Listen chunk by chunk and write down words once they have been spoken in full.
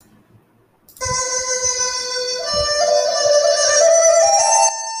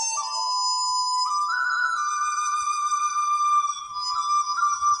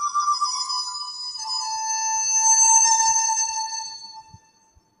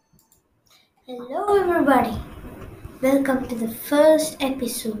Hello, everybody. Welcome to the first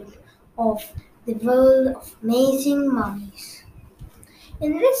episode of The World of Amazing Mummies.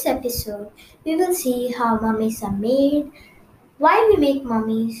 In this episode, we will see how mummies are made, why we make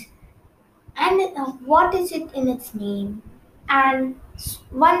mummies, and what is it in its name, and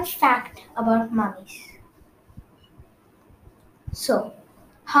one fact about mummies. So,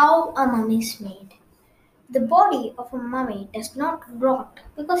 how a mummy is made? The body of a mummy does not rot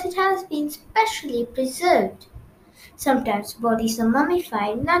because it has been specially preserved. Sometimes bodies are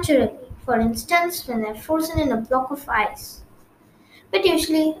mummified naturally, for instance when they are frozen in a block of ice. But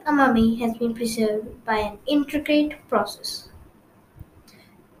usually a mummy has been preserved by an intricate process.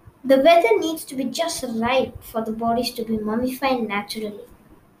 The weather needs to be just right for the bodies to be mummified naturally.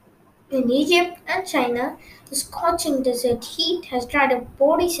 In Egypt and China, the scorching desert heat has dried up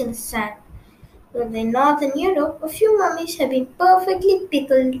bodies in the sand. While in northern Europe, a few mummies have been perfectly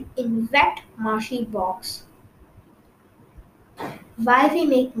pickled in wet, marshy bogs. Why we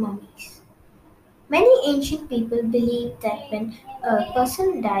make mummies? Many ancient people believed that when a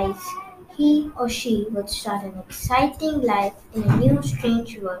person dies, he or she would start an exciting life in a new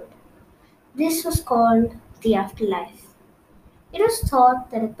strange world. This was called the afterlife. It was thought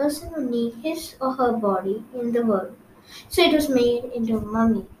that a person would need his or her body in the world, so it was made into a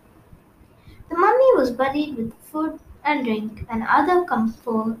mummy. The mummy was buried with food and drink and other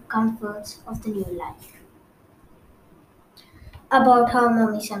comforts of the new life. About how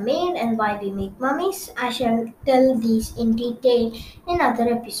mummies are made and why we make mummies, I shall tell these in detail in other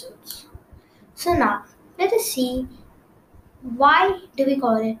episodes. So now, let us see why do we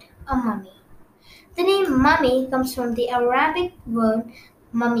call it a mummy. The name mummy comes from the Arabic word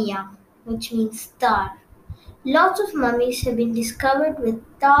mumia, which means tar. Lots of mummies have been discovered with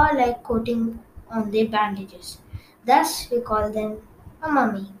tar-like coating on their bandages. Thus, we call them a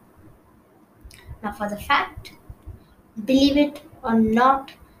mummy. Now for the fact. Believe it or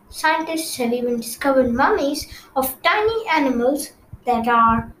not, scientists have even discovered mummies of tiny animals that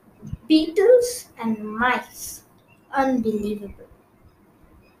are beetles and mice. Unbelievable.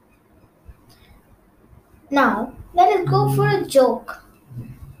 Now, let us go for a joke.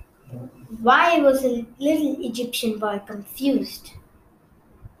 Why was a little Egyptian boy confused?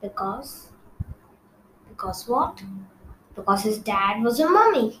 Because, because what? Because his dad was a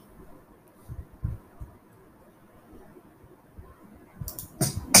mummy.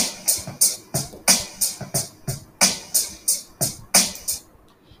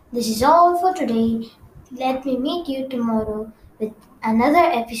 This is all for today. Let me meet you tomorrow with another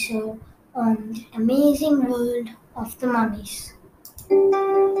episode on the amazing world of the mummies.